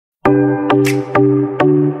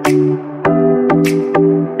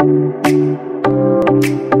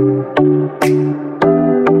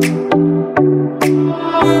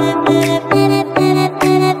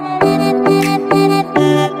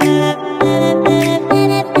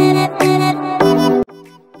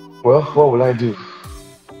what will I do?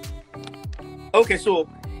 Okay, so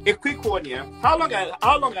a quick one here. How long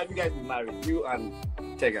have you guys been married, you and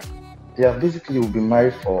Tega? Yeah, basically we've been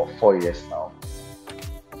married for 4 years now.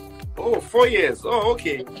 Oh, 4 years. Oh,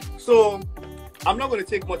 okay. So I'm not going to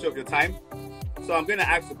take much of your time. So I'm going to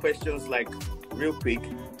ask the questions like real quick.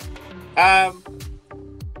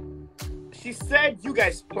 She said you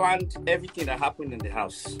guys planned everything that happened in the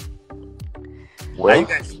house. Well, You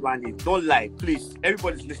guys planned it. Don't lie, please.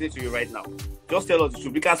 Everybody's listening to you right now. Just tell us the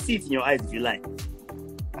truth. We can see it in your eyes if you lie.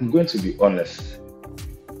 I'm going to be honest.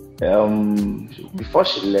 Before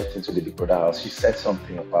she left into the Big Brother house, she said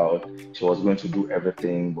something about she was going to do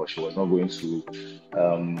everything, but she was not going to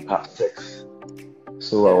have sex.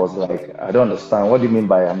 So I was like, I don't understand. What do you mean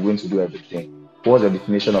by I'm going to do everything? What's your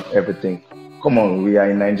definition of everything? Come on, we are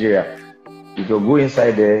in Nigeria. If you go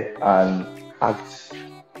inside there and act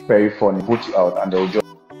very funny, put you out and they'll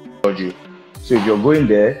judge you. So if you're going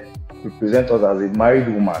there, represent us as a married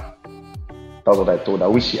woman. That's what I told her,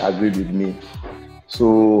 which she agreed with me.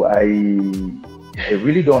 So I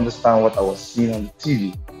really don't understand what I was seeing on the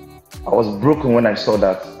TV. I was broken when I saw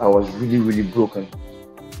that. I was really, really broken.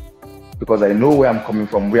 Because I know where I'm coming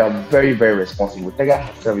from. We are very, very responsible. Tega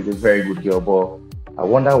herself is a very good girl, but I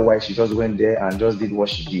wonder why she just went there and just did what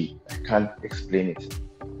she did. I can't explain it.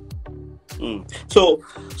 So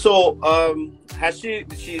has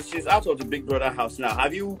she's out of the Big Brother house now.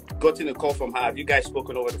 Have you gotten a call from her? Have you guys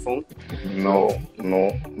spoken over the phone? No.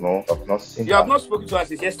 I've not seen her. You have not spoken to her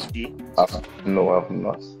since yesterday? No, I've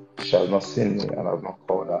not. She has not seen me and I've not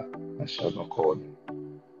called her. And she has not called me.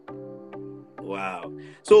 Wow.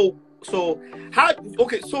 So how,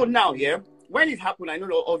 okay, so now, yeah, when it happened, I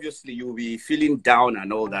know obviously you'll be feeling down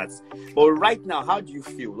and all that. But right now, how do you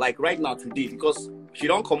feel? Like right now, today, because she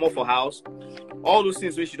don't come off her house, all those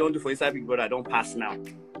things which she don't do for inside Big Brother don't pass now.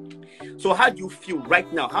 So how do you feel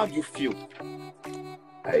right now? How do you feel?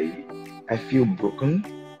 I feel broken.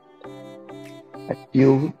 I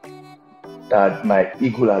feel that my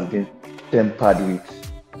ego has been tempered with.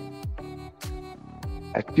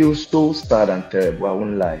 I feel so sad and terrible, I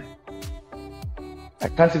won't lie. I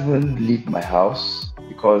can't even leave my house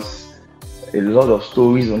because a lot of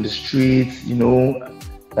stories on the streets, you know,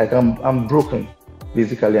 like I'm broken.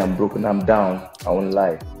 Basically, I'm broken. I'm down. I won't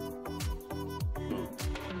lie.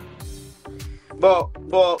 But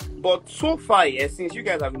so far, yeah, since you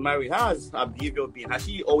guys have been married, how has her behavior been? Has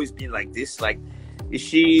she always been like this? Like, is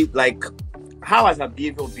she like? How has her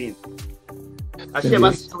behavior been? Has she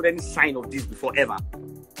ever showed any sign of this before ever?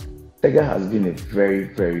 Tega has been a very,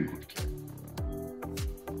 very good girl.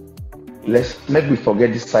 Let's make we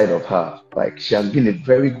forget this side of her. Like, she has been a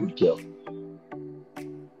very good girl.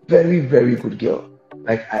 Very, very good girl.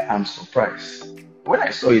 Like, I am surprised. When I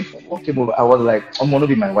saw it, what came over, I was like, I'm gonna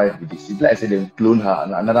be my wife with this. It's like I said, they clone her,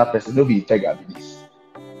 and another person, no be Tega with this.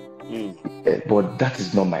 But that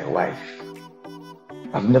is not my wife.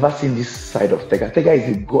 I've never seen this side of Tega. Tega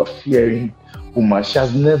is a God-fearing woman. She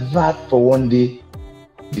has never for one day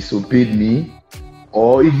disobeyed me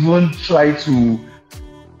or even tried to,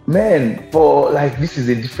 for like, this is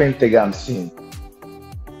a different Tega I'm seeing.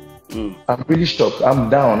 I'm really shocked. I'm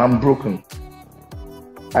down. I'm broken.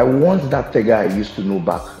 I want that Tega I used to know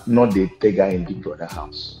back, not the Tega in Big Brother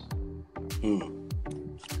house.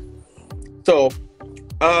 So,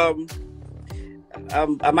 I'm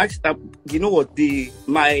actually, you know what, the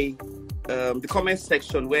comment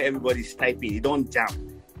section where everybody's typing, it don't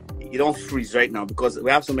jam, it don't freeze right now because we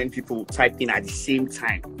have so many people typing at the same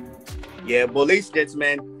time. Yeah, but ladies and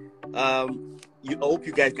gentlemen, I hope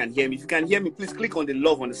you guys can hear me. If you can hear me, please click on the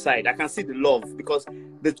love on the side. I can see the love because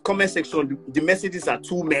the comment section, the messages are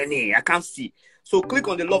too many. I can't see. So click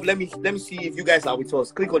on the love. Let me see if you guys are with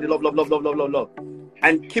us. Click on the love,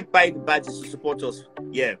 and keep buying the badges to support us.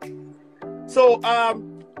 Yeah. So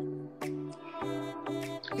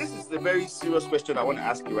this is the very serious question I want to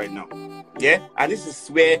ask you right now. Yeah, and this is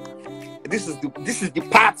the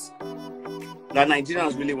part that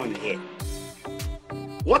Nigerians really want to hear.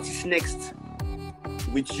 What is next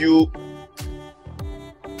with you?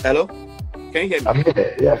 Hello? Can you hear me? I'm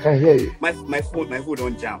here. Yeah, I can hear you. My phone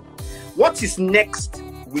don't jam. What is next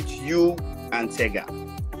with you and Tega?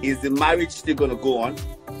 Is the marriage still gonna go on?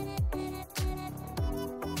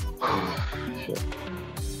 Sure.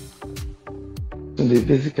 So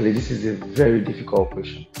basically, this is a very difficult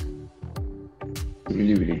question.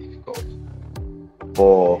 Really, really difficult.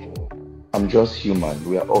 But I'm just human.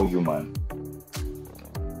 We are all human.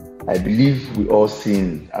 I believe we all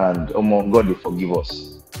sin, and God will forgive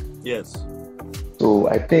us. Yes. So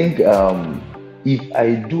I think if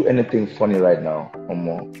I do anything funny right now,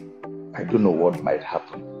 I don't know what might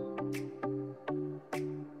happen.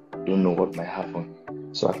 don't know what might happen.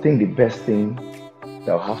 So I think the best thing that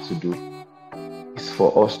I'll have to do is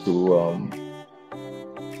for us to,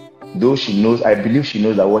 though she knows, I believe she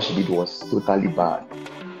knows that what she did was totally bad,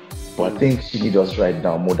 but I think she needs us right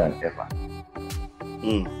now more than ever.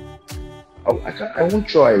 I won't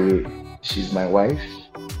throw her away. She's my wife.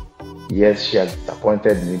 Yes, she has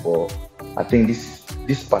disappointed me, but I think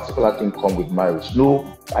this particular thing comes with marriage.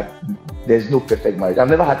 There's no perfect marriage. I've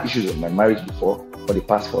never had issues with my marriage before for the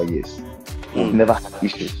past 4 years. We've never had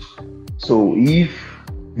issues. So if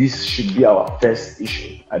this should be our first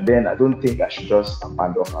issue, and then I don't think I should just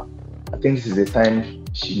abandon her. I think this is the time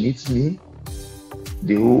she needs me.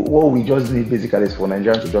 What we just need basically is for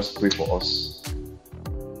Nigerians to just pray for us.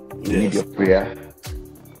 We need your prayer.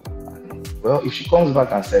 Well, if she comes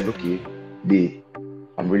back and said, okay, babe,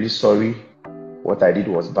 I'm really sorry. What I did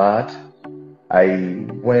was bad. I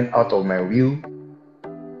went out of my will.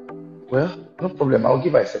 Well, no problem. I'll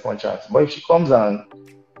give her a second chance. But if she comes and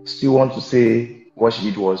still wants to say what she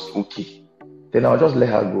did was okay, then I'll just let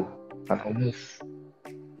her go and I'll move.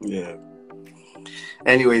 Yeah.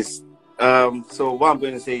 Anyways, so what I'm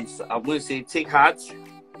going to say is, take heart,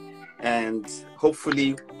 and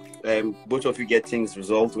hopefully both of you get things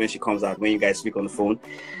resolved when she comes out, when you guys speak on the phone.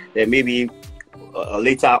 Then maybe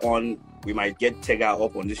later on we might get Tega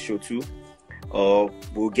up on this show too, or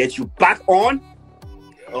we'll get you back on,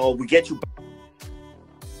 or we get you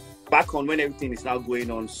back on when everything is now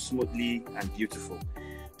going on smoothly and beautiful.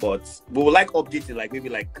 But we would like updating maybe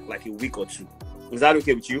like a week or two. Is that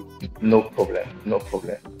okay with you? No problem.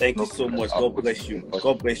 Thank you so much. God bless you.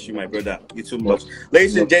 God bless you, my brother. You too much.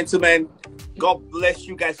 Ladies and gentlemen, God bless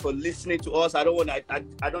you guys for listening to us. I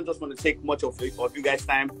don't just want to take much of you guys'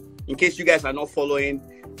 time. In case you guys are not following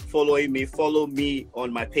me, follow me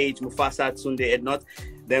on my page, Mufasa Tunde Ednot.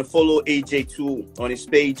 Then follow AJ2 on his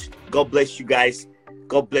page. God bless you guys.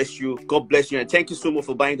 God bless you. God bless you. And thank you so much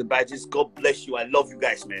for buying the badges. God bless you. I love you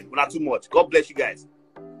guys, man. Not too much. God bless you guys.